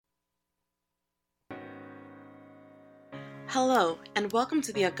Hello, and welcome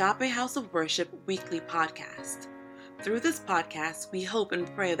to the Agape House of Worship weekly podcast. Through this podcast, we hope and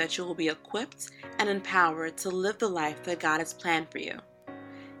pray that you will be equipped and empowered to live the life that God has planned for you.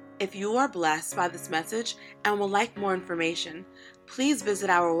 If you are blessed by this message and would like more information, please visit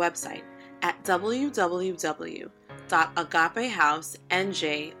our website at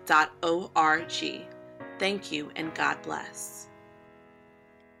www.agapehousenj.org. Thank you, and God bless.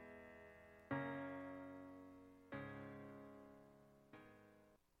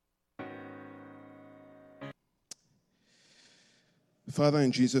 Father,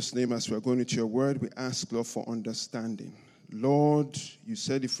 in Jesus' name, as we are going into your word, we ask, Lord, for understanding. Lord, you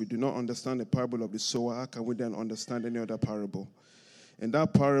said if we do not understand the parable of the sower, how can we then understand any other parable? In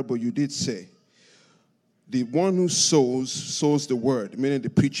that parable, you did say, the one who sows the word, meaning the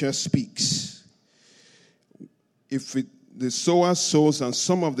preacher speaks. If the sower sows and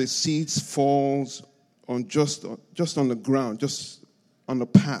some of the seeds falls on just on the ground, just on the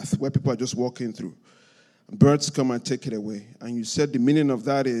path where people are just walking through, birds come and take it away. And you said the meaning of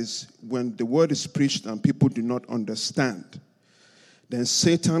that is when the word is preached and people do not understand, then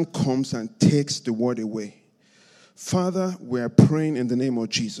Satan comes and takes the word away. Father, we are praying in the name of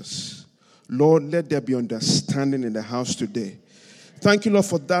Jesus. Lord, let there be understanding in the house today. Thank you, Lord,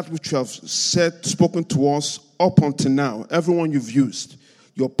 for that which you have spoken to us up until now. Everyone you've used.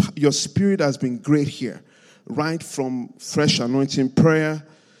 Your spirit has been great here. Right from fresh anointing prayer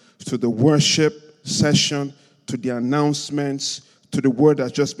to the worship session, to the announcements, to the word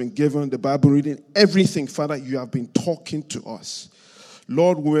that's just been given, the Bible reading, everything, Father, you have been talking to us.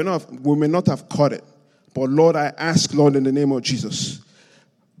 Lord, we may not have caught it, but Lord, I ask, Lord, in the name of Jesus,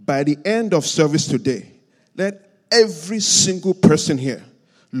 by the end of service today, let every single person here,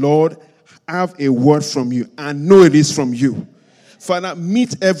 Lord, have a word from you and know it is from you. Father,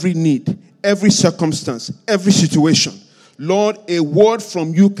 meet every need, every circumstance, every situation. Lord, a word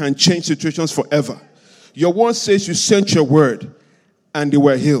from you can change situations forever. Your word says you sent your word and they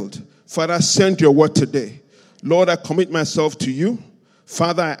were healed. Father, send your word today. Lord, I commit myself to you.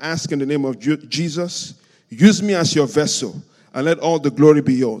 Father, I ask in the name of Jesus, use me as your vessel and let all the glory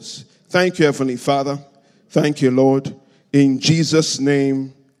be yours. Thank you, Heavenly Father. Thank you, Lord. In Jesus'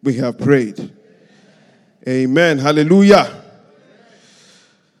 name we have prayed. Amen. Hallelujah.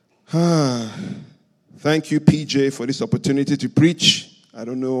 Thank you, PJ, for this opportunity to preach. I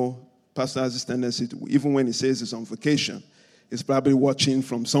don't know, Pastor has this tendency to, even when he says he's on vacation, he's probably watching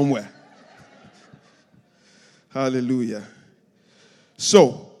from somewhere. Hallelujah.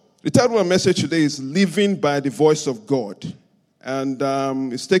 So, the title of my message today is Living by the Voice of God. And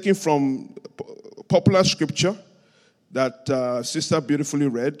it's taken from popular scripture that Sister beautifully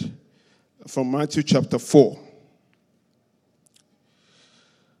read from Matthew chapter 4.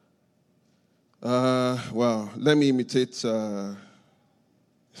 Let me imitate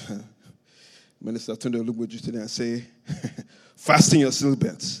Minister Tunde Olugboju today and say, fasten your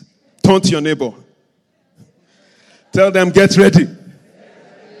seatbelts. Turn to your neighbor. Tell them, get ready.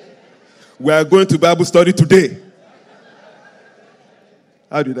 We are going to Bible study today.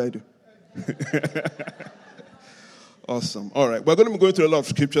 How did I do? Awesome. All right. We're going to be going through a lot of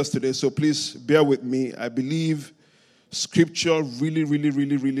scriptures today, so please bear with me. I believe scripture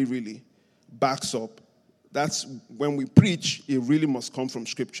really backs up. That's when we preach, it really must come from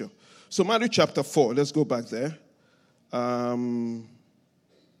scripture. So Matthew chapter 4, let's go back there.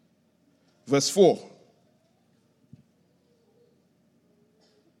 Verse 4.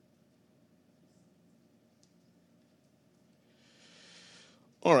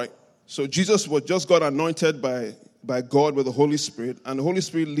 All right. So Jesus just got anointed by God with the Holy Spirit, and the Holy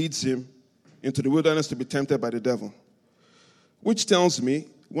Spirit leads him into the wilderness to be tempted by the devil. Which tells me,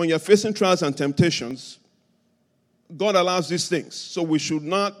 when you're facing trials and temptations, God allows these things. So we should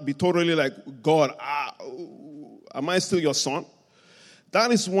not be totally like, God, am I still your son? That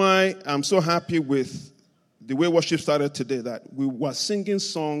is why I'm so happy with the way worship started today, that we were singing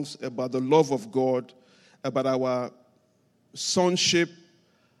songs about the love of God, about our sonship,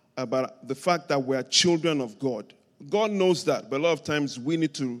 about the fact that we're children of God. God knows that, but a lot of times we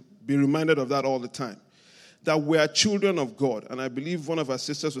need to be reminded of that all the time. That we are children of God. And I believe one of our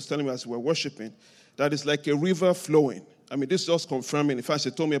sisters was telling me as we were worshiping, that it's like a river flowing. I mean, this is just confirming. In fact,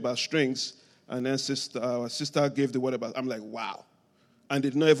 she told me about strings, and then our sister gave the word about, I'm like, wow. And they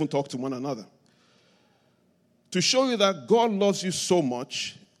did not even talk to one another. To show you that God loves you so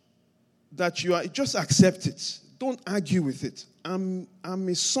much that you are, just accept it. Don't argue with it. I'm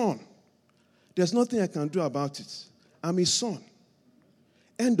his son. There's nothing I can do about it. I'm his son.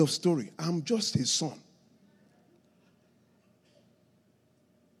 End of story. I'm just his son.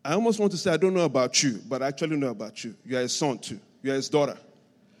 I almost want to say I don't know about you, but I actually know about you. You are his son too. You are his daughter.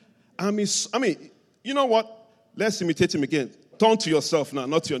 You know what? Let's imitate him again. Turn to yourself now,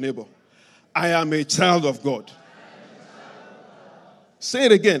 not to your neighbor. I am a child of God. Say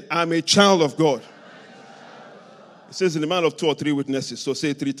it again. I'm a child of God. It says in the man of 2 or 3 witnesses, so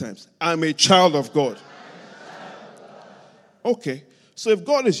say it 3 times. I'm a child of God. Okay, so if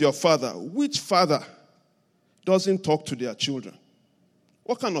God is your father, which father doesn't talk to their children?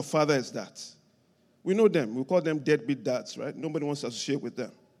 What kind of father is that? We know them. We call them deadbeat dads, right? Nobody wants to associate with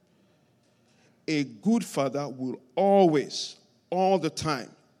them. A good father will always, all the time,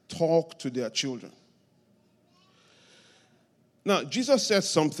 talk to their children. Now, Jesus said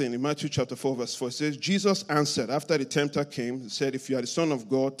something in Matthew chapter 4, verse 4. It says, Jesus answered, after the tempter came, he said, if you are the Son of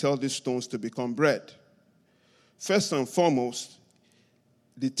God, tell these stones to become bread. First and foremost,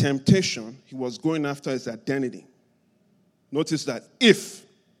 the temptation, he was going after his identity. Notice that, if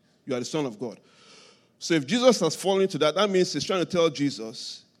you are the Son of God. So if Jesus has fallen into that, that means he's trying to tell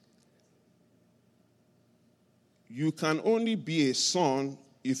Jesus, you can only be a son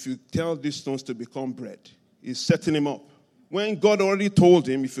if you tell these stones to become bread. He's setting him up. When God already told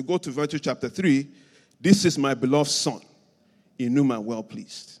him, if you go to Matthew chapter 3, this is my beloved son, in whom I'm well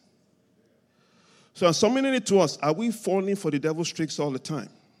pleased. So I'm submitting it to us. Are we falling for the devil's tricks all the time?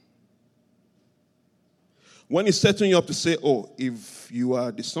 When he's setting you up to say, oh, if you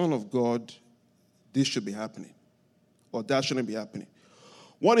are the Son of God, this should be happening, or that shouldn't be happening.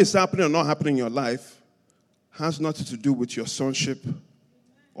 What is happening or not happening in your life has nothing to do with your sonship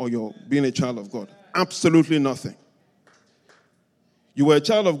or your being a child of God. Absolutely nothing. You were a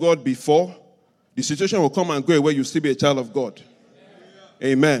child of God before. The situation will come and go away. You'll still be a child of God.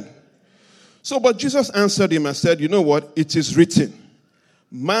 Amen. So, but Jesus answered him and said, you know what? It is written,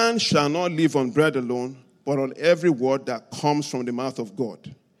 man shall not live on bread alone, but on every word that comes from the mouth of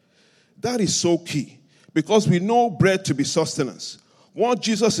God. That is so key, because we know bread to be sustenance. What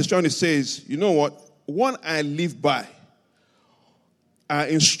Jesus is trying to say is, you know what I live by are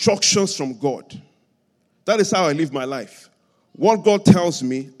instructions from God. That is how I live my life. What God tells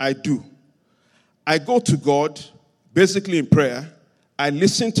me, I do. I go to God, basically in prayer. I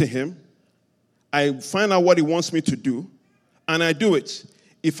listen to him. I find out what he wants me to do, and I do it.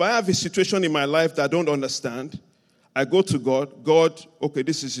 If I have a situation in my life that I don't understand, I go to God. God, okay,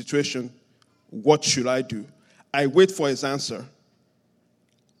 this is the situation. What should I do? I wait for his answer,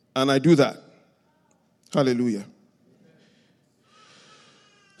 and I do that. Hallelujah.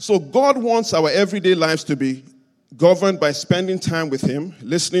 So God wants our everyday lives to be governed by spending time with him,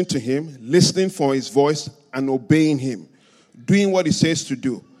 listening for his voice, and obeying him, doing what he says to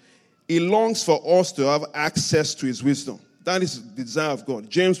do. He longs for us to have access to his wisdom. That is the desire of God.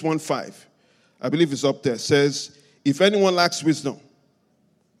 James 1:5, I believe it's up there, says, if anyone lacks wisdom,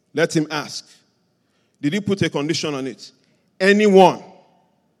 let him ask. Did he put a condition on it? Anyone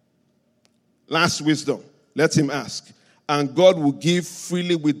lacks wisdom, let him ask. And God will give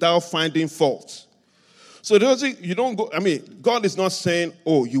freely without finding fault. So God is not saying,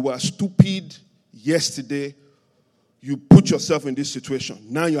 oh, you were stupid yesterday. You put yourself in this situation.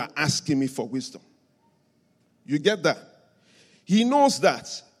 Now you are asking me for wisdom. You get that? He knows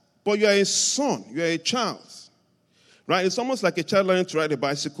that. But you are a son. You are a child. Right? It's almost like a child learning to ride a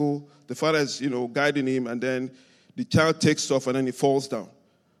bicycle. The father is, guiding him, and then the child takes off and then he falls down.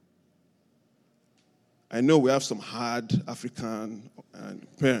 I know we have some hard African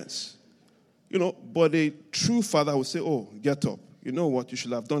parents. But a true father will say, oh, get up. You know what? You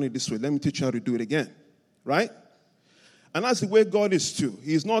should have done it this way. Let me teach you how to do it again. Right? And that's the way God is too.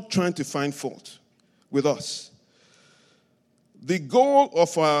 He's not trying to find fault with us. The goal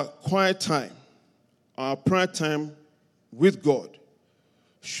of our quiet time, our prayer time with God,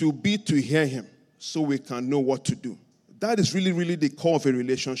 should be to hear him so we can know what to do. That is really, really the core of a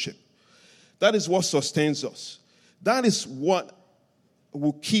relationship. That is what sustains us. That is what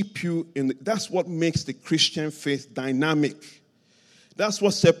will keep you that's what makes the Christian faith dynamic. That's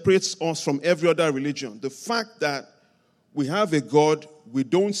what separates us from every other religion. The fact that we have a God, we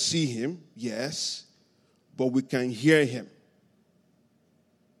don't see him, yes, but we can hear him.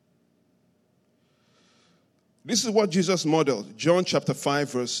 This is what Jesus modeled. John chapter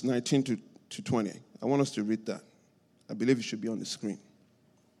 5, verse 19 to 20. I want us to read that. I believe it should be on the screen.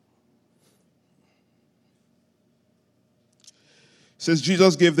 It says,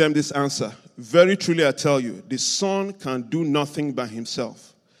 Jesus gave them this answer. Very truly I tell you, the Son can do nothing by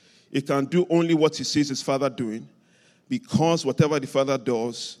himself. He can do only what he sees his Father doing, because whatever the Father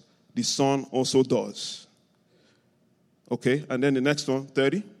does, the Son also does. Okay, and then the next one,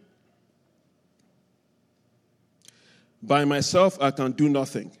 30. By myself I can do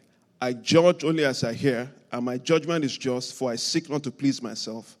nothing. I judge only as I hear, and my judgment is just, for I seek not to please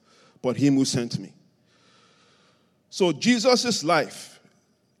myself, but him who sent me. So Jesus' life,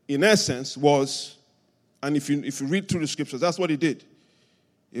 in essence, was, and if you read through the scriptures, that's what he did.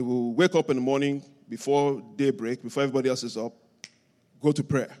 He will wake up in the morning before daybreak, before everybody else is up, go to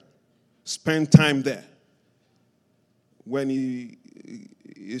prayer, spend time there. When he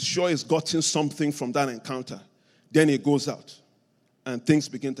is sure he's gotten something from that encounter, then he goes out and things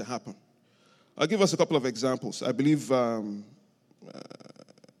begin to happen. I'll give us a couple of examples. I believe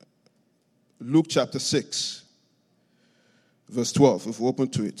Luke chapter 6, verse 12, if we open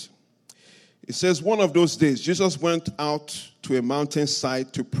to it. It says, one of those days, Jesus went out to a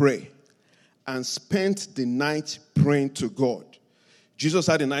mountainside to pray and spent the night praying to God. Jesus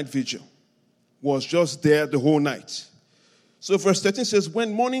had a night vigil, was just there the whole night. So verse 13 says,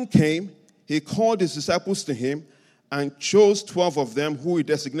 when morning came, he called his disciples to him and chose 12 of them who he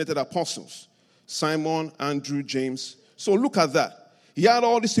designated apostles, Simon, Andrew, James. So look at that. He had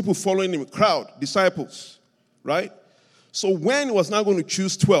all these people following him, crowd, disciples, right? So when he was now going to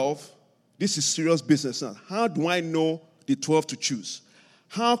choose 12, this is serious business now. How do I know the 12 to choose?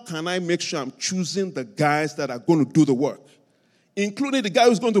 How can I make sure I'm choosing the guys that are going to do the work, including the guy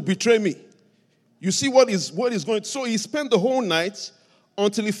who's going to betray me? You see what is going. So he spent the whole night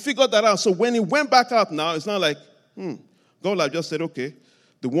until he figured that out. So when he went back out now, it's not like, God like just said, okay,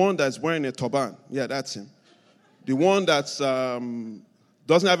 the one that's wearing a turban, yeah, that's him. The one that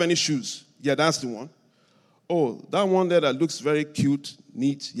doesn't have any shoes, yeah, that's the one. Oh, that one there that looks very cute,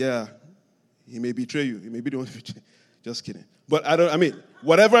 neat, yeah, he may betray you. He may be the one to betray. Just kidding. But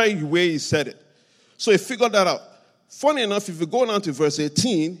whatever way he said it. So he figured that out. Funny enough, if you go down to verse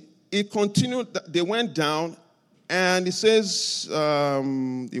 18, it continued, they went down, and it says,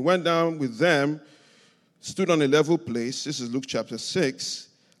 he went down with them, stood on a level place. This is Luke chapter 6,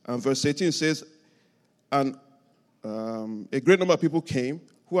 and verse 18 says, and a great number of people came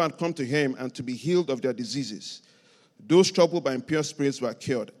who had come to him and to be healed of their diseases. Those troubled by impure spirits were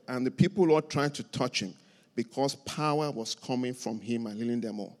cured, and the people were trying to touch him because power was coming from him and healing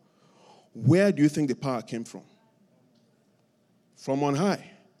them all. Where do you think the power came from? From on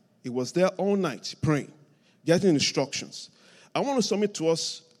high. He was there all night praying, getting instructions. I want to submit to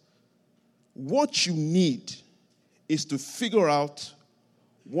us, what you need is to figure out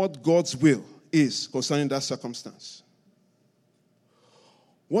what God's will is concerning that circumstance.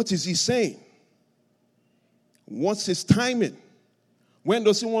 What is he saying? What's his timing? When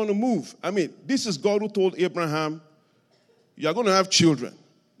does he want to move? This is God who told Abraham, you are going to have children.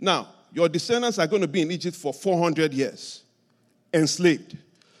 Now, your descendants are going to be in Egypt for 400 years, enslaved.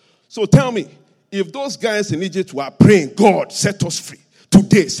 So tell me, if those guys in Egypt were praying, God, set us free.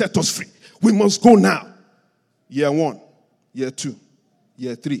 Today, set us free. We must go now. Year 1, year 2,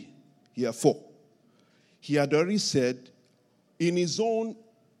 year 3, year 4. He had already said, in his own,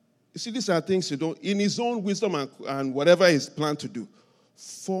 you see, these are things you don't, in his own wisdom and whatever he's planned to do,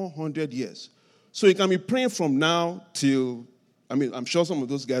 400 years. So he can be praying from now till, I'm sure some of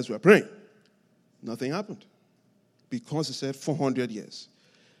those guys were praying. Nothing happened. Because he said 400 years.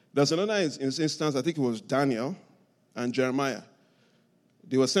 There's another instance, I think it was Daniel and Jeremiah.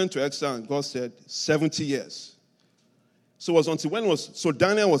 They were sent to exile and God said 70 years. So it was until when so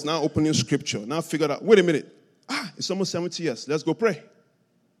Daniel was now opening scripture, now figured out, wait a minute, it's almost 70 years, let's go pray.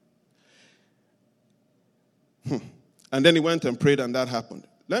 And then he went and prayed and that happened.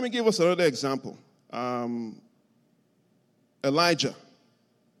 Let me give us another example. Elijah.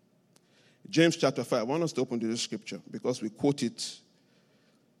 James chapter 5. I want us to open to this scripture because we quote it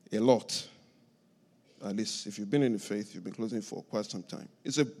a lot. At least if you've been in the faith, you've been closing it for quite some time.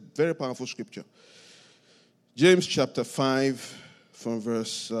 It's a very powerful scripture. James chapter 5 from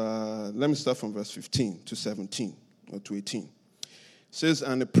verse, let me start from verse 15 to 17 or to 18. It says,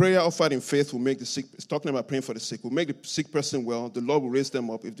 and a prayer offered in faith will make the sick, it's talking about praying for the sick, will make the sick person well. The Lord will raise them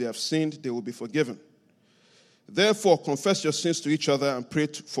up. If they have sinned, they will be forgiven. Therefore, confess your sins to each other and pray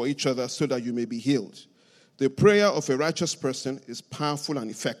for each other so that you may be healed. The prayer of a righteous person is powerful and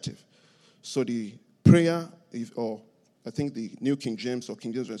effective. So the prayer, or I think the New King James or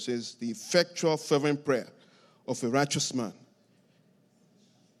King James says, the effectual, fervent prayer of a righteous man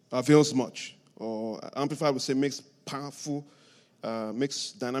avails much. Or Amplified would say makes powerful,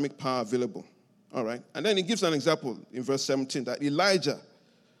 makes dynamic power available. All right. And then he gives an example in verse 17 that Elijah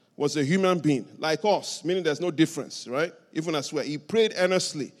was a human being like us, meaning there's no difference, right? Even as well. He prayed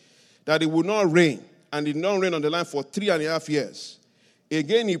earnestly that it would not rain, and it did not rain on the land for 3.5 years.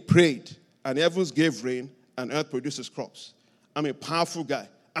 Again he prayed, and the heavens gave rain, and earth produces crops. Powerful guy.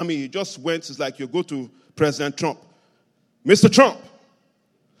 He just went, it's like you go to President Trump. Mr. Trump,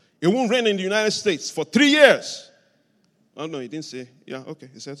 it won't rain in the United States for 3 years. Oh, no, he didn't say. Yeah, okay,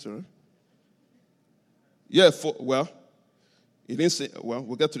 he said so, right? Yeah, he didn't say,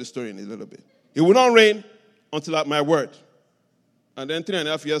 we'll get to the story in a little bit. It will not rain until at my word. And then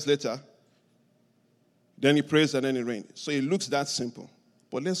 3.5 years later, then he prays and then it rained. So it looks that simple.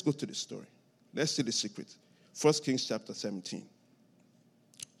 But let's go to the story. Let's see the secret. 1 Kings chapter 17.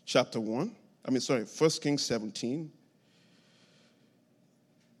 1 Kings 17,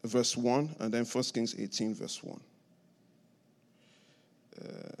 verse 1, and then 1 Kings 18, verse 1.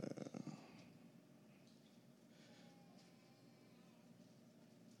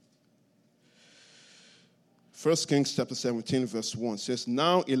 1 Kings chapter 17, verse 1 says,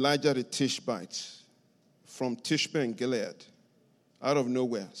 Now Elijah the Tishbite from Tishbe in Gilead, out of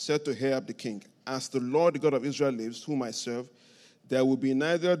nowhere, said to Ahab the king, As the Lord, the God of Israel lives, whom I serve, there will be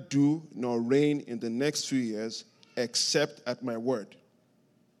neither dew nor rain in the next few years, except at my word.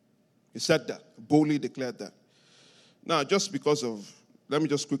 He said that, boldly declared that. Now, just because of, let me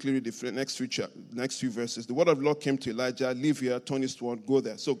just quickly read the next few verses. The word of the Lord came to Elijah, leave here, turn eastward, go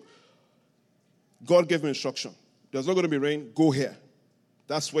there. So, God gave him instruction. There's not going to be rain, go here.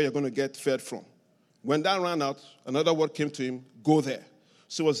 That's where you're going to get fed from. When that ran out, another word came to him, go there.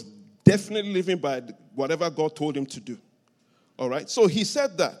 So he was definitely living by whatever God told him to do. All right? So he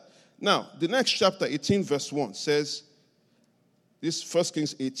said that. Now, the next chapter, 18 verse 1, says, this 1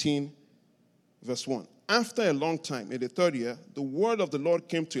 Kings 18 verse 1. After a long time, in the 3rd year, the word of the Lord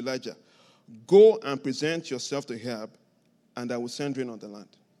came to Elijah, Go and present yourself to Ahab, and I will send rain on the land.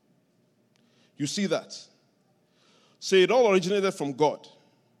 You see that? So it all originated from God.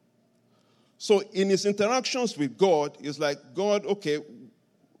 So in his interactions with God, it's like, God, okay,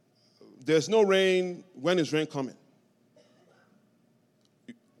 there's no rain. When is rain coming?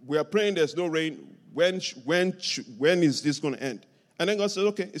 We are praying there's no rain. When is this going to end? And then God says,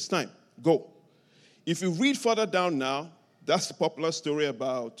 okay, it's time. Go. If you read further down now, that's the popular story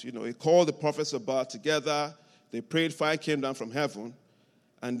about, he called the prophets of Baal together. They prayed, fire came down from heaven.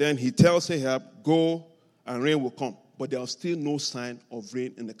 And then he tells Ahab, go and rain will come. But there was still no sign of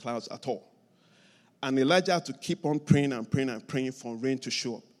rain in the clouds at all. And Elijah had to keep on praying and praying and praying for rain to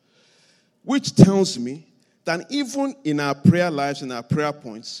show up. Which tells me that even in our prayer lives, in our prayer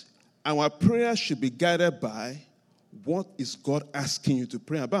points, our prayer should be guided by what is God asking you to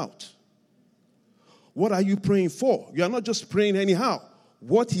pray about. What are you praying for? You are not just praying anyhow.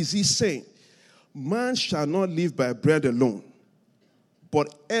 What is he saying? Man shall not live by bread alone,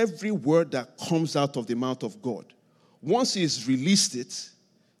 but every word that comes out of the mouth of God. Once he's released it,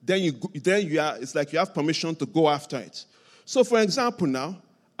 it's like you have permission to go after it. So, for example, now,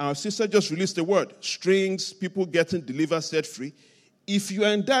 our sister just released the word, strings, people getting delivered, set free. If you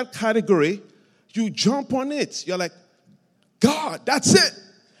are in that category, you jump on it. You're like, God, that's it.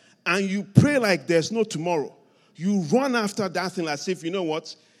 And you pray like there's no tomorrow. You run after that thing as if, you know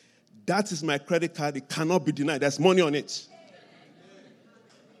what? That is my credit card. It cannot be denied. There's money on it.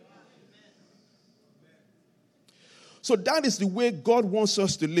 So that is the way God wants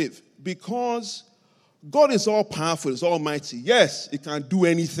us to live, because God is all powerful, is almighty. Yes, he can do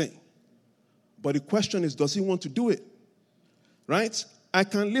anything. But the question is, does he want to do it? Right? I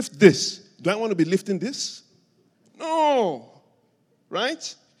can lift this. Do I want to be lifting this? No.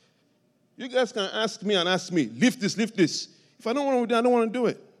 Right? You guys can ask me and ask me, lift this, lift this. If I don't want to do it, I don't want to do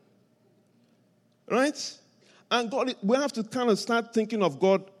it. Right? And God, we have to kind of start thinking of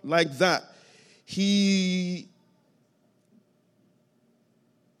God like that.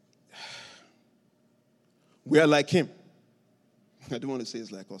 We are like him. I don't want to say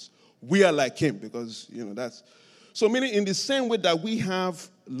it's like us. We are like him because, that's... So meaning in the same way that we have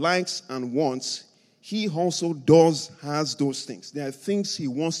likes and wants, he also has those things. There are things he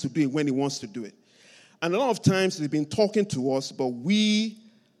wants to do when he wants to do it. And a lot of times he's been talking to us, but we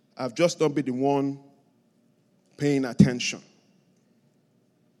have just not been the one paying attention.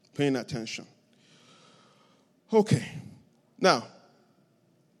 Paying attention. Okay. Now,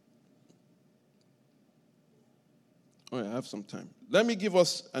 I have some time. Let me give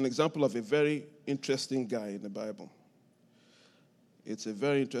us an example of a very interesting guy in the Bible. It's a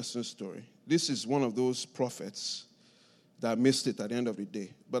very interesting story. This is one of those prophets that missed it at the end of the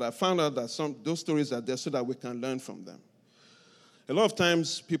day. But I found out that those stories are there so that we can learn from them. A lot of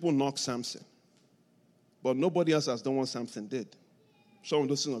times people knock Samson, but nobody else has done what Samson did. Some of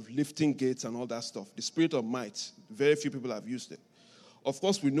those things of lifting gates and all that stuff. The spirit of might, very few people have used it. Of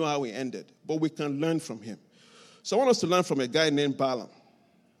course, we know how he ended, but we can learn from him. So I want us to learn from a guy named Balaam.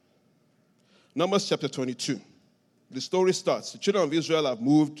 Numbers chapter 22. The story starts. The children of Israel have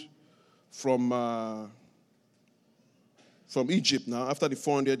moved from from Egypt now, after the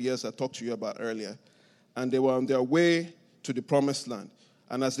 400 years I talked to you about earlier. And they were on their way to the promised land.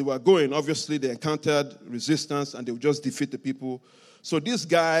 And as they were going, obviously they encountered resistance and they would just defeat the people. So this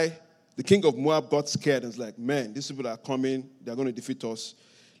guy, the king of Moab, got scared and was like, man, these people are coming, they're going to defeat us.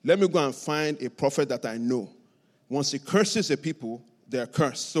 Let me go and find a prophet that I know. Once he curses a people, they're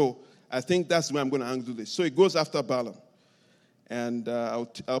cursed. So I think that's where I'm going to handle this. So he goes after Balaam. And I'll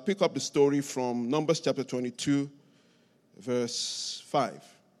pick up the story from Numbers chapter 22, verse 5.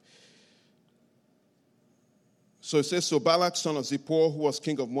 So it says, so Balak, son of Zippor, who was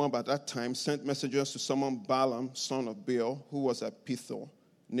king of Moab at that time, sent messengers to summon Balaam, son of Beor, who was at Pithor,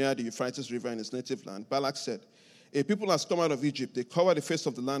 near the Euphrates River in his native land. Balak said, a people has come out of Egypt. They cover the face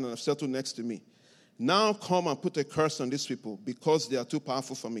of the land and have settled next to me. Now come and put a curse on these people, because they are too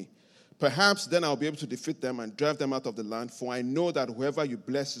powerful for me. Perhaps then I'll be able to defeat them and drive them out of the land, for I know that whoever you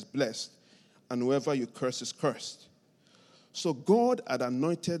bless is blessed, and whoever you curse is cursed. So God had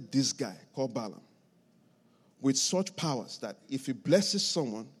anointed this guy called Balaam with such powers that if he blesses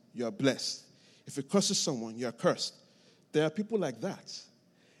someone, you are blessed. If he curses someone, you are cursed. There are people like that.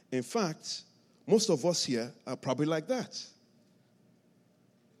 In fact, most of us here are probably like that.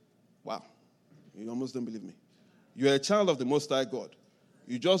 Wow. You almost don't believe me. You're a child of the Most High God.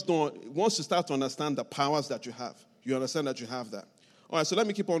 You just don't, once you start to understand the powers that you have, you understand that you have that. All right, so let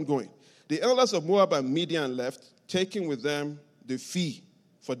me keep on going. The elders of Moab and Midian left, taking with them the fee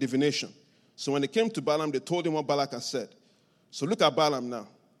for divination. So when they came to Balaam, they told him what Balak had said. So look at Balaam now.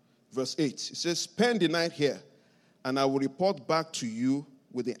 Verse 8. It says, spend the night here, and I will report back to you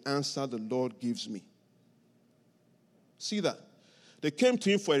with the answer the Lord gives me. See that? They came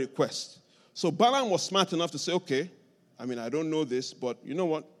to him for a request. So Balaam was smart enough to say, okay, I don't know this, but you know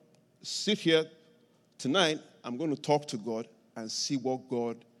what? Sit here tonight. I'm going to talk to God and see what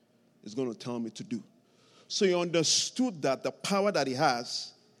God is going to tell me to do. So he understood that the power that he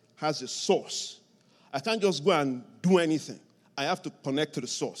has a source. I can't just go and do anything. I have to connect to the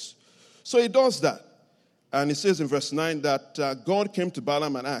source. So he does that. And it says in verse 9 that God came to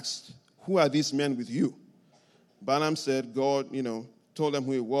Balaam and asked, who are these men with you? Balaam said, God, told them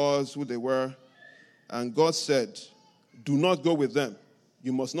who he was, who they were. And God said, do not go with them.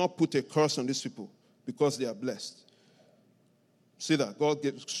 You must not put a curse on these people because they are blessed. See that? God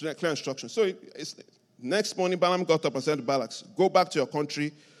gave clear instructions. So next morning, Balaam got up and said to Balak, go back to your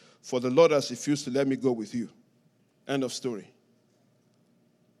country, for the Lord has refused to let me go with you. End of story.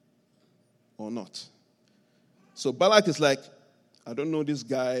 Or not. So Balak is like, I don't know this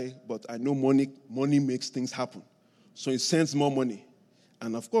guy, but I know money makes things happen. So he sends more money.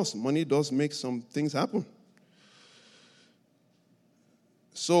 And of course, money does make some things happen.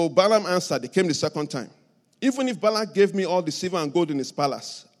 So Balaam answered, they came the second time. Even if Balak gave me all the silver and gold in his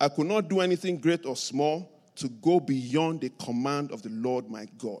palace, I could not do anything great or small to go beyond the command of the Lord my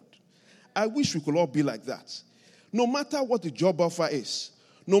God. I wish we could all be like that. No matter what the job offer is,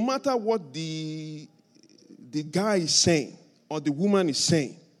 no matter what the guy is saying or the woman is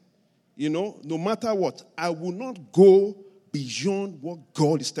saying, no matter what, I will not go beyond what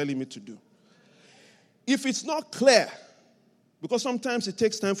God is telling me to do. If it's not clear, because sometimes it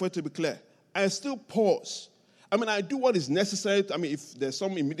takes time for it to be clear, I still pause. I do what is necessary. If there's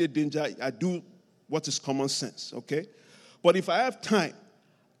some immediate danger, I do what is common sense, okay? But if I have time,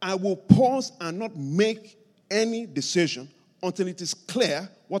 I will pause and not make any decision until it is clear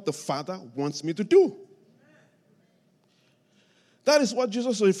what the Father wants me to do. That is what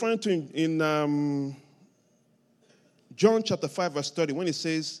Jesus was referring to in John chapter 5, verse 30, when he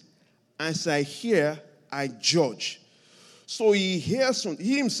says, as I hear, I judge. So he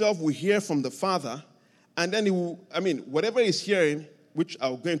himself will hear from the Father, and then he will, whatever he's hearing, which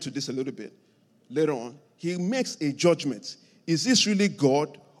I'll go into this a little bit later on, he makes a judgment. Is this really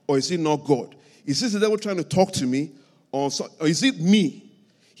God or is it not God? Is this the devil trying to talk to me or is it me?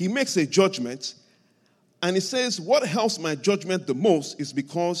 He makes a judgment, and he says what helps my judgment the most is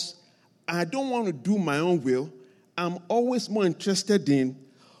because I don't want to do my own will. I'm always more interested in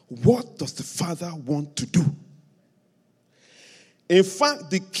what does the Father want to do. In fact,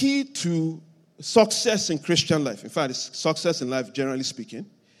 the key to success in Christian life, in fact, it's success in life generally speaking,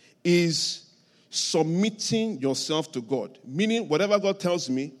 is submitting yourself to God. Meaning, whatever God tells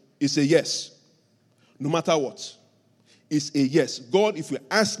me is a yes, no matter what. It's a yes. God, if you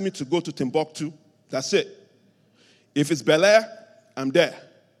ask me to go to Timbuktu, that's it. If it's Bel Air, I'm there.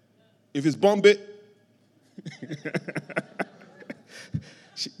 If it's Bombay,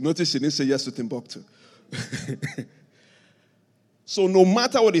 notice she didn't say yes to Timbuktu. So no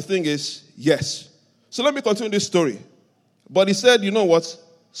matter what the thing is, yes. So let me continue this story. But he said, you know what?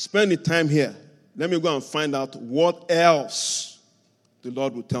 Spend the time here. let me go and find out what else the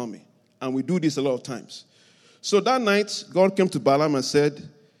Lord will tell me. And we do this a lot of times. So that night, God came to Balaam and said,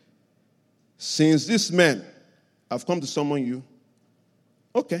 since these men have come to summon you,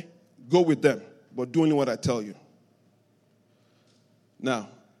 okay, go with them, but do only what I tell you. Now,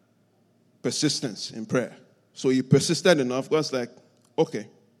 persistence in prayer. So he persisted enough. God's like, okay,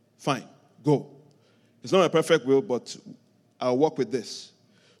 fine, go. It's not a perfect will, but I'll work with this.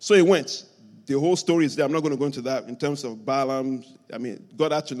 So he went. The whole story is there. I'm not going to go into that in terms of Balaam. I mean,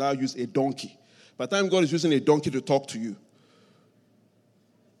 God had to now use a donkey. By the time God is using a donkey to talk to you,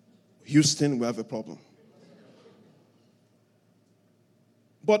 Houston will have a problem.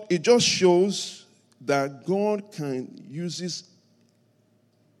 But it just shows that God can use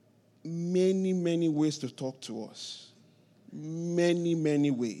many, many ways to talk to us. Many,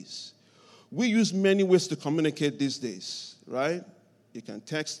 many ways. We use many ways to communicate these days, right? You can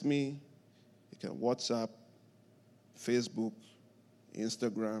text me, you can WhatsApp, Facebook,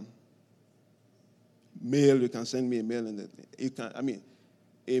 Instagram, mail, you can send me a mail, and you can,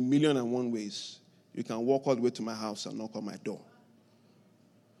 1,000,001 ways. You can walk all the way to my house and knock on my door.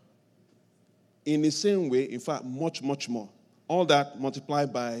 In the same way, in fact, much, much more. All that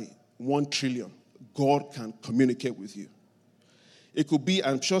multiplied by 1 trillion, God can communicate with you. It could be,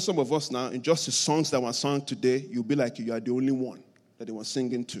 I'm sure some of us now, in just the songs that were sung today, you'll be like you are the only one that they were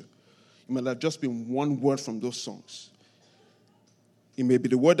singing to. It might have just been one word from those songs. It may be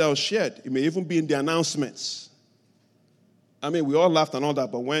the word that was shared. It may even be in the announcements. We all laughed and all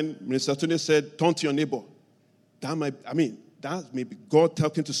that, but when Minister Tony said, turn to your neighbor, that may be God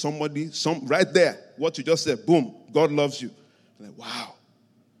talking to somebody, right there, what you just said, boom, God loves you. Like, wow.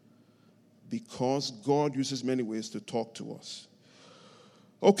 Because God uses many ways to talk to us.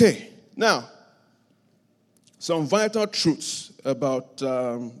 Okay, now, some vital truths about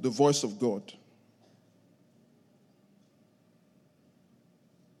the voice of God.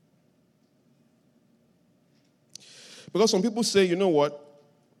 Because some people say, you know what,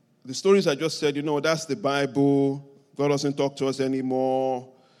 the stories I just said, that's the Bible. God doesn't talk to us anymore.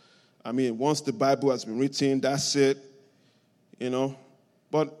 Once the Bible has been written, that's it.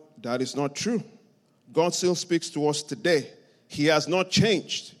 But that is not true. God still speaks to us today. He has not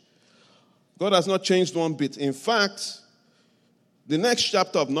changed. God has not changed one bit. In fact, the next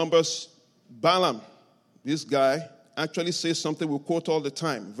chapter of Numbers, Balaam, this guy, actually says something we quote all the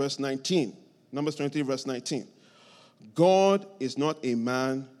time. Verse 19. Numbers 23, verse 19. God is not a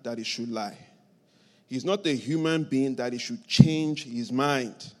man that he should lie. He's not a human being that he should change his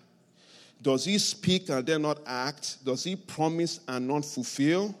mind. Does he speak and then not act? Does he promise and not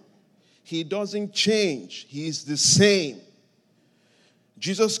fulfill? He doesn't change. He is the same.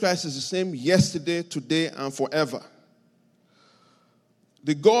 Jesus Christ is the same yesterday, today, and forever.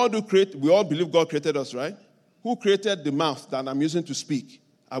 The God who created, we all believe God created us, right? Who created the mouth that I'm using to speak?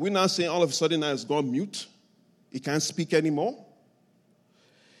 Are we now saying all of a sudden now is God mute? He can't speak anymore?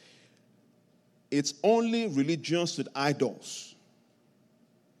 It's only religions with idols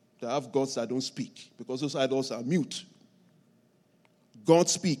that have gods that don't speak, because those idols are mute. God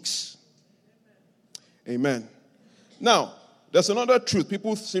speaks. Amen. Now, there's another truth.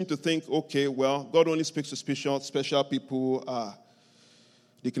 People seem to think, okay, well, God only speaks to special people.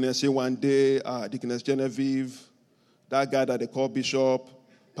 Deaconess Yewande, Deaconess Genevieve, that guy that they call Bishop,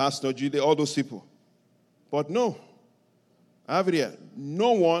 Pastor Jude, all those people. But no. I have it here.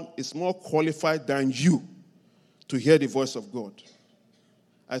 No one is more qualified than you to hear the voice of God.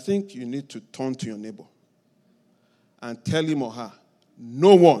 I think you need to turn to your neighbor and tell him or her,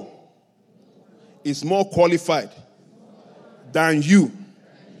 no one is more qualified than you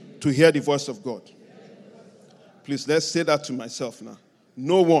to hear the voice of God. Please, let's say that to myself now.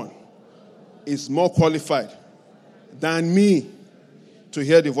 No one is more qualified than me to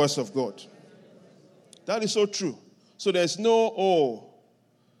hear the voice of God. That is so true. So there's no,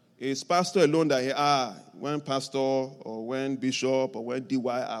 it's pastor alone that when pastor or when bishop or when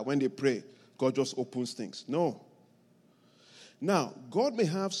DY, when they pray, God just opens things. No. Now, God may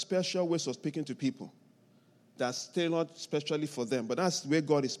have special ways of speaking to people that's tailored specially for them, but that's the way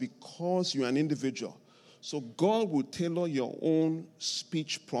God is, because you're an individual. So God will tailor your own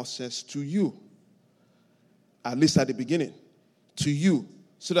speech process to you, at least at the beginning, to you,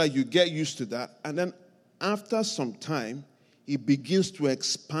 so that you get used to that. And then after some time, he begins to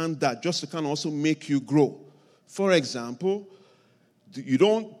expand that just to kind of also make you grow. For example, you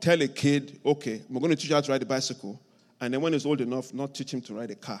don't tell a kid, okay, we're going to teach you how to ride a bicycle, and then when he's old enough, not teach him to ride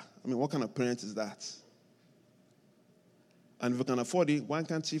a car. What kind of parent is that? And if you can afford it, why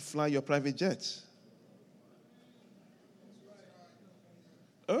can't he fly your private jet?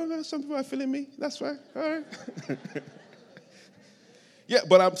 Oh, no, some people are feeling me. That's fine. All right. Yeah,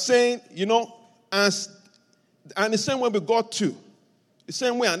 but I'm saying, and the same way with God too. The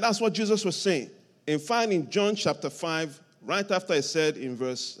same way, and that's what Jesus was saying. In fact, in John chapter 5, right after he said in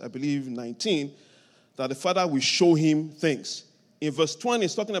verse, I believe, 19, that the Father will show him things. In verse 20,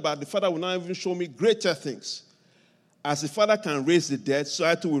 it's talking about the Father will not even show me greater things. As the Father can raise the dead, so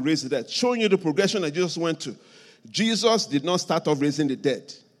I too will raise the dead. Showing you the progression that Jesus went to. Jesus did not start off raising the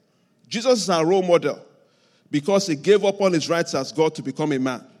dead. Jesus is our role model because he gave up on his rights as God to become a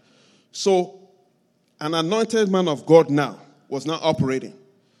man. So, an anointed man of God now was not operating.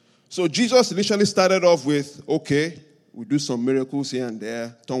 So Jesus initially started off with, okay, we do some miracles here and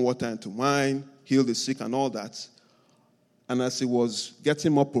there, turn water into wine, heal the sick and all that. And as he was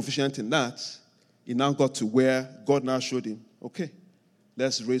getting more proficient in that, he now got to where God now showed him, okay,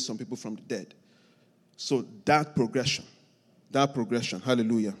 let's raise some people from the dead. So that progression,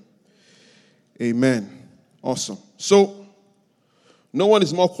 hallelujah. Amen. Awesome. So, no one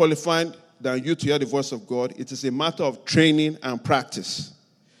is more qualified than you to hear the voice of God. It is a matter of training and practice.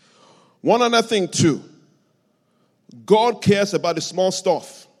 One other thing too, God cares about the small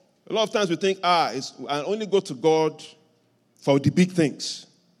stuff. A lot of times we think, I only go to God for the big things.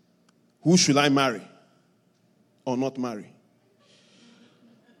 Who should I marry or not marry?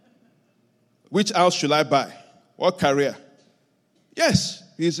 Which house should I buy? What career? Yes,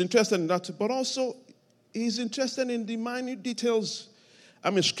 he's interested in that, but also he's interested in the minute details.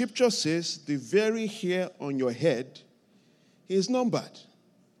 Scripture says the very hair on your head is numbered.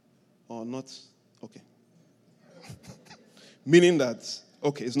 Or not, okay. Meaning that,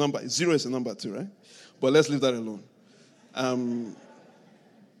 okay, it's number, 0 is a number too, right? But let's leave that alone.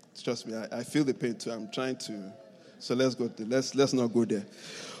 Trust me, I feel the pain too. I'm trying to, so let's not go there.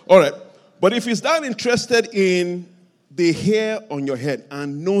 All right, but if he's that interested in the hair on your head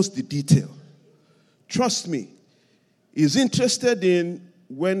and knows the detail, trust me, he's interested in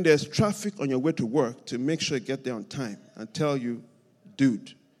when there's traffic on your way to work to make sure you get there on time and tell you,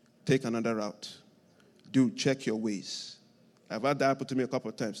 dude, take another route. Dude, check your ways. I've had that happen to me a couple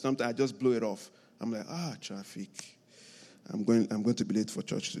of times. Sometimes I just blow it off. I'm like, traffic. I'm going to be late for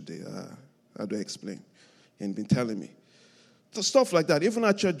church today. How do I explain? And been telling me. So stuff like that. Even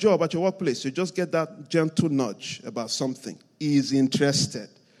at your job, at your workplace, you just get that gentle nudge about something. He is interested.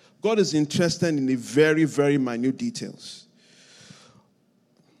 God is interested in the very, very minute details.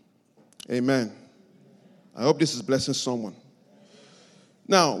 Amen. I hope this is blessing someone.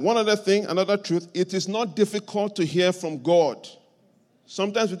 Now, one other thing, another truth, it is not difficult to hear from God.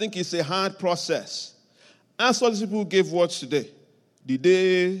 Sometimes we think it's a hard process. Ask all these people who gave words today. Did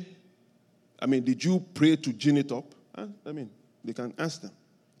you pray to gin it up? They can ask them.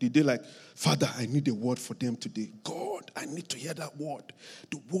 Did they Father, I need a word for them today. God, I need to hear that word.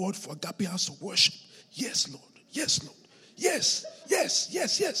 The word for Agape House of Worship. Yes, Lord. Yes, Lord. Yes, yes,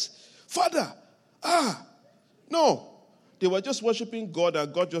 yes, yes. Father, no. They were just worshiping God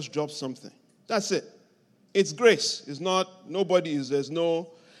and God just dropped something. That's it. It's grace. It's not,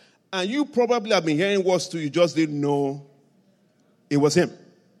 and you probably have been hearing words too, you just didn't know it was him.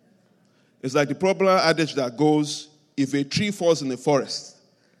 It's like the popular adage that goes, if a tree falls in the forest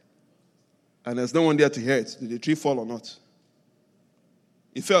and there's no one there to hear it, did the tree fall or not?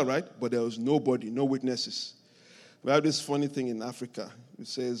 It fell, right? But there was nobody, no witnesses. We have this funny thing in Africa. It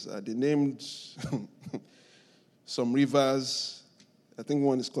says they named some rivers. I think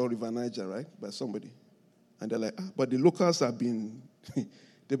one is called River Niger, right? By somebody. And they're like, but the locals have been,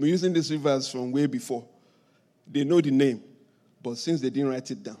 they've been using these rivers from way before. They know the name. But since they didn't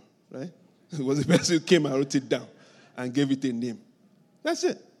write it down, right? It was the person who came and wrote it down and gave it a name. That's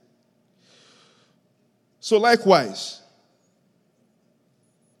it. So likewise,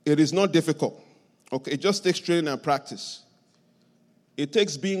 it is not difficult. Okay, it just takes training and practice. It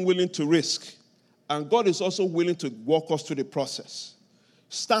takes being willing to risk. And God is also willing to walk us through the process.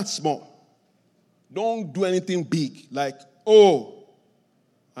 Start small. Don't do anything big. Like,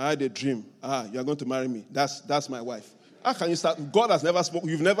 I had a dream. You're going to marry me. That's my wife. How can you start? God has never spoken.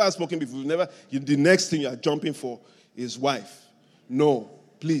 You've never spoken before. The next thing you're jumping for is wife. No,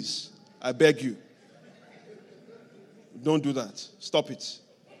 please. I beg you. Don't do that. Stop it.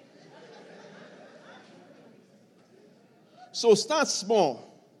 So start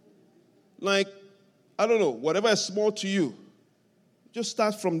small. Like, I don't know, whatever is small to you, just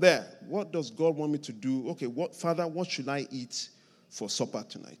start from there. What does God want me to do? Okay, Father, what should I eat for supper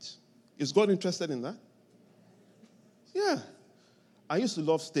tonight? Is God interested in that? Yeah. I used to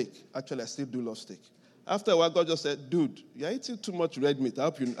love steak. Actually, I still do love steak. After a while, God just said, dude, you're eating too much red meat. I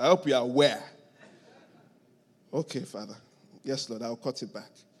hope you are aware. Okay, Father. Yes, Lord, I'll cut it back.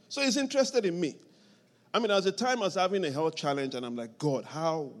 So he's interested in me. I mean, there was a time I was having a health challenge, and I'm like, God,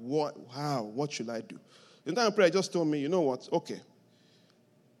 what should I do? In time of prayer, he just told me, you know what? Okay.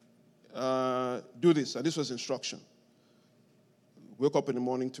 Do this. And this was instruction. Wake up in the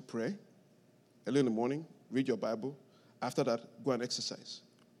morning to pray. Early in the morning, read your Bible. After that, go and exercise.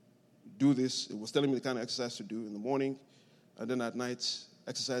 Do this. It was telling me the kind of exercise to do in the morning. And then at night,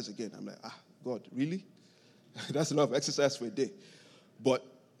 exercise again. I'm like, God, really? That's a lot of exercise for a day. But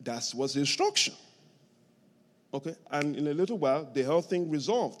that was the instruction. Okay? And in a little while, the health thing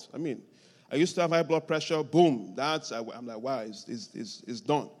resolved. I mean, I used to have high blood pressure. Boom. I'm like, wow, it's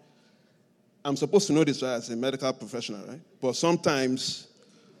done. I'm supposed to know this, right, as a medical professional, right? But sometimes,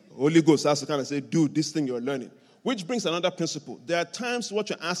 Holy Ghost has to kind of say, dude, this thing you're learning. Which brings another principle. There are times what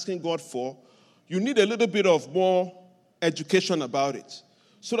you're asking God for, you need a little bit of more education about it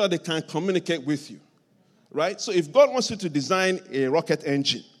so that they can communicate with you, right? So if God wants you to design a rocket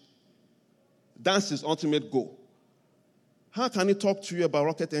engine, that's his ultimate goal. How can he talk to you about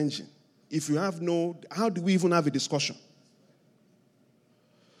rocket engine if you have how do we even have a discussion?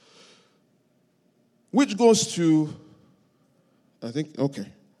 Which goes to, let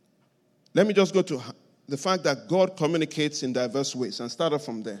me just go to the fact that God communicates in diverse ways and start off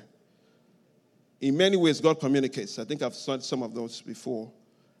from there. In many ways, God communicates. I think I've said some of those before.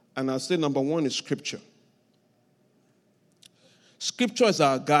 And I'll say number one is Scripture. Scripture is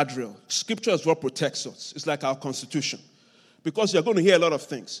our guardrail. Scripture is what protects us. It's like our constitution. Because you're going to hear a lot of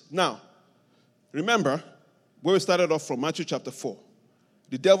things. Now, remember where we started off from, Matthew chapter 4.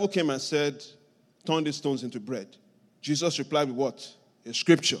 The devil came and said, turn these stones into bread. Jesus replied with what? A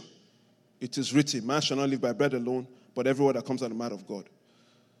scripture. It is written, man shall not live by bread alone, but every word that comes out of the mouth of God.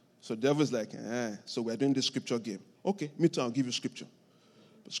 So the devil is like, so we're doing this scripture game. Okay, me too, I'll give you scripture.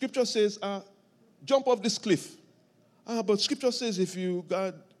 But scripture says, jump off this cliff. But scripture says if you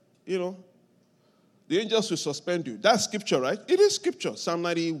got, the angels will suspend you. That's scripture, right? It is scripture. Psalm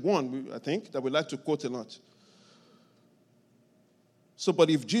 91, I think, that we like to quote a lot. So,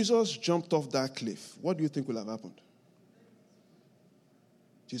 but if Jesus jumped off that cliff, what do you think will have happened?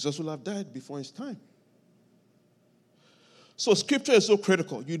 Jesus will have died before his time. So scripture is so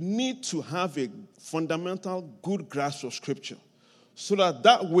critical. You need to have a fundamental good grasp of scripture so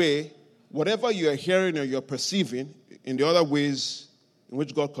that way, whatever you're hearing or you're perceiving in the other ways in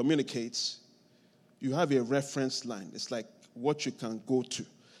which God communicates, you have a reference line. It's like what you can go to.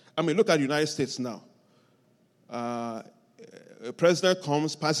 I mean, look at the United States now. A president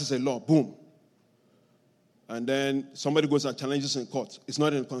comes, passes a law, boom. And then somebody goes and challenges in court. It's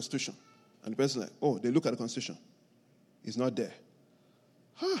not in the Constitution. And the person is like, they look at the Constitution. It's not there.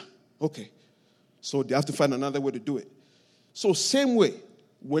 Okay. So they have to find another way to do it. So same way,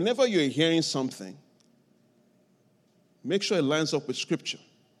 whenever you're hearing something, make sure it lines up with Scripture.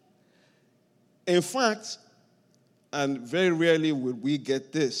 In fact, and very rarely will we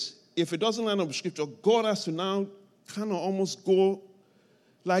get this, if it doesn't line up with Scripture, God has to now kind of almost go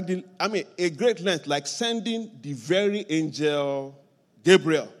like a great length, like sending the very angel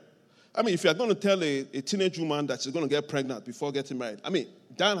Gabriel. I mean, if you're going to tell a teenage woman that she's going to get pregnant before getting married, I mean,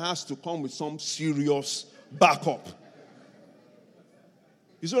 that has to come with some serious backup.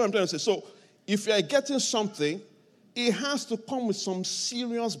 You see what I'm trying to say? So, if you're getting something, it has to come with some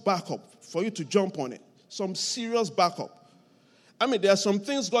serious backup for you to jump on it. Some serious backup. I mean, there are some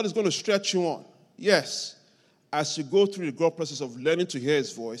things God is going to stretch you on. Yes. As you go through the growth process of learning to hear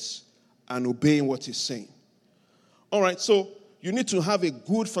his voice and obeying what he's saying. All right, so you need to have a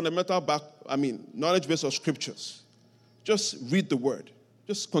good fundamental knowledge base of scriptures. Just read the word.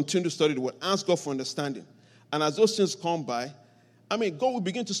 Just continue to study the word. Ask God for understanding. And as those things come by, God will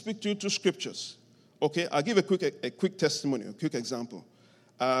begin to speak to you through scriptures. Okay, I'll give a quick testimony, a quick example.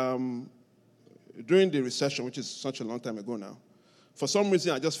 During the recession, which is such a long time ago now, for some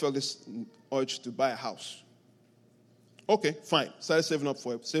reason I just felt this urge to buy a house. Okay, fine. Started saved up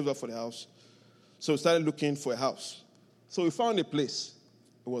for the house. So we started looking for a house. So we found a place.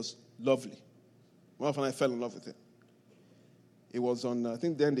 It was lovely. My wife and I fell in love with it. It was on, I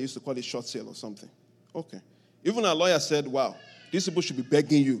think then they used to call it short sale or something. Okay. Even our lawyer said, wow, these people should be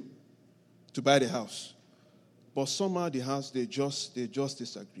begging you to buy the house. But somehow the house, they just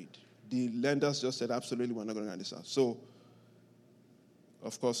disagreed. The lenders just said, absolutely, we're not going to get this house. So,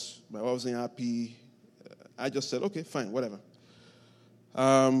 of course, my wife wasn't happy. I just said, okay, fine, whatever.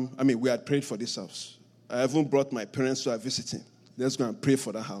 We had prayed for this house. I even brought my parents who are visiting. Let's go and pray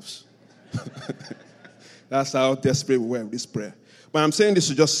for the house. That's how desperate we were with this prayer. But I'm saying this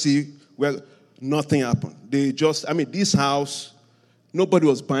to just see where nothing happened. This house, Nobody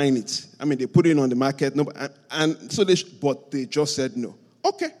was buying it. I mean, they put it on the market, but they just said no.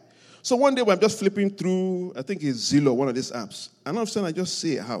 Okay. So one day when I'm just flipping through, I think it's Zillow, one of these apps, and all of a sudden I just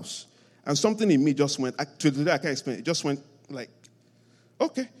see a house. And something in me just went, to today I can't explain it, just went like,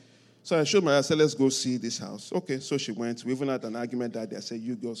 okay. So I showed my, I said, let's go see this house. Okay, so she went. We even had an argument that day. I said,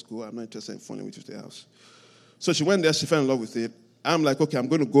 you girls go. I'm not interested in following you to the house. So she went there. She fell in love with it. I'm like, okay, I'm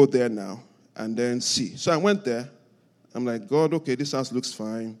going to go there now and then see. So I went there. I'm like, God, okay, this house looks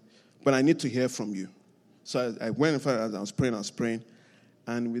fine, but I need to hear from you. So I went in front, I was praying.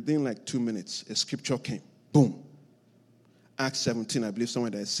 And within like 2 minutes, a scripture came. Boom. Acts 17, I believe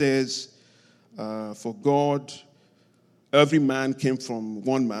somewhere that says, for God, every man came from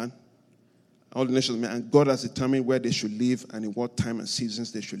one man, all the nations, and God has determined where they should live and in what time and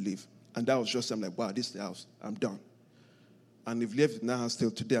seasons they should live. And that was just, I'm like, wow, this is the house. I'm done. And we've lived in that house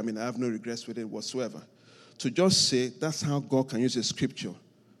till today. I mean, I have no regrets with it whatsoever. To just say, that's how God can use the scripture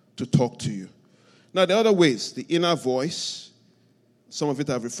to talk to you. Now, the other ways, the inner voice, some of it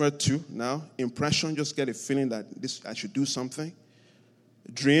I've referred to now. Impression, just get a feeling that I should do something.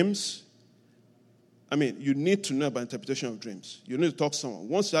 Dreams. I mean, you need to know about interpretation of dreams. You need to talk to someone.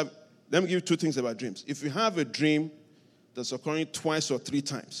 Once you have, let me give you 2 things about dreams. If you have a dream that's occurring twice or 3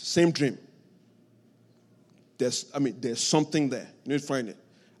 times, same dream, there's something there. You need to find it.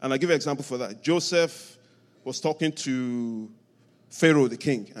 And I'll give you an example for that. Joseph was talking to Pharaoh, the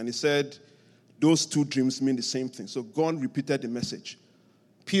king, and he said, those 2 dreams mean the same thing. So God repeated the message.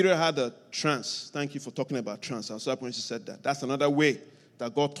 Peter had a trance. Thank you for talking about trance. I was happy when she said that. That's another way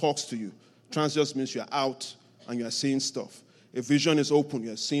that God talks to you. Trance just means you're out and you're seeing stuff. A vision is open.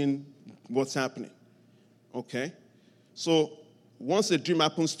 You're seeing what's happening. Okay? So once a dream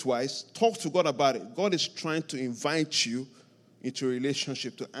happens twice, talk to God about it. God is trying to invite you into a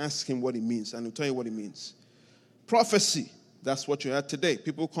relationship to ask him what it means, and he'll tell you what it means. Prophecy, that's what you had today.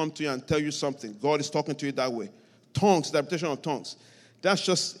 People come to you and tell you something. God is talking to you that way. Tongues, the interpretation of tongues. That's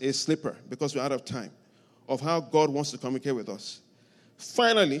just a slipper, because we're out of time, of how God wants to communicate with us.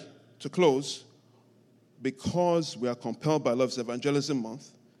 Finally, to close, because we are compelled by Love's Evangelism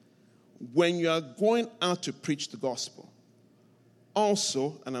Month, when you are going out to preach the gospel,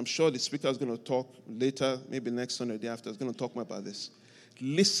 also, and I'm sure the speaker is going to talk later, maybe next Sunday, the day after, is going to talk more about this.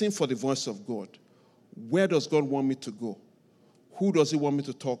 Listen for the voice of God. Where does God want me to go? Who does he want me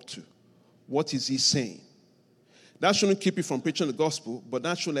to talk to? What is he saying? That shouldn't keep you from preaching the gospel, but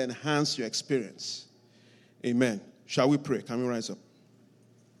that should enhance your experience. Amen. Shall we pray? Can we rise up?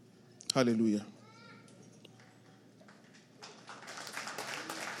 Hallelujah.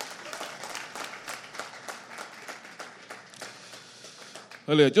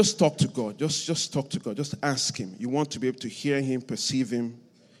 Hallelujah. Just talk to God. Just talk to God. Just ask him. You want to be able to hear him, perceive him.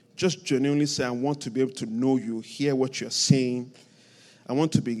 Just genuinely say, I want to be able to know you, hear what you're saying. I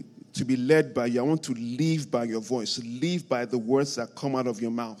want to be led by you. I want to live by your voice. Live by the words that come out of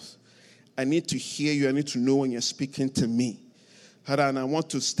your mouth. I need to hear you. I need to know when you're speaking to me. Father, and I want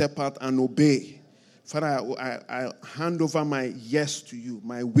to step out and obey. Father, I hand over my yes to you,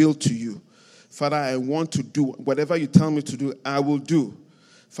 my will to you. Father, I want to do whatever you tell me to do, I will do.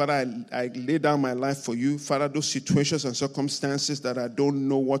 Father, I lay down my life for you. Father, those situations and circumstances that I don't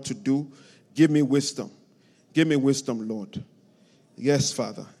know what to do, give me wisdom. Give me wisdom, Lord. Yes,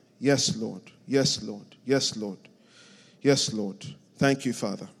 Father. Yes, Lord. Yes, Lord. Yes, Lord. Yes, Lord. Thank you,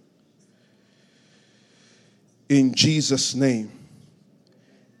 Father. In Jesus' name.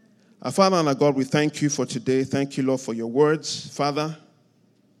 Our Father and our God, we thank you for today. Thank you, Lord, for your words. Father,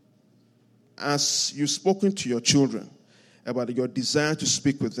 as you've spoken to your children about your desire to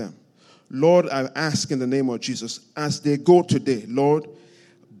speak with them, Lord, I ask in the name of Jesus, as they go today, Lord,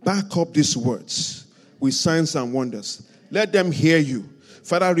 back up these words with signs and wonders. Let them hear you.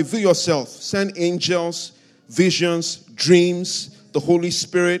 Father, reveal yourself. Send angels, visions, dreams, the Holy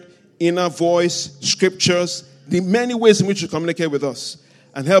Spirit, inner voice, scriptures, the many ways in which you communicate with us,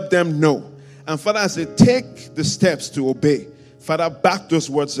 and help them know. And Father, as they take the steps to obey, Father, back those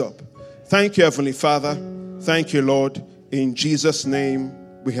words up. Thank you, Heavenly Father. Thank you, Lord. In Jesus'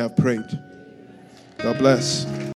 name we have prayed. God bless.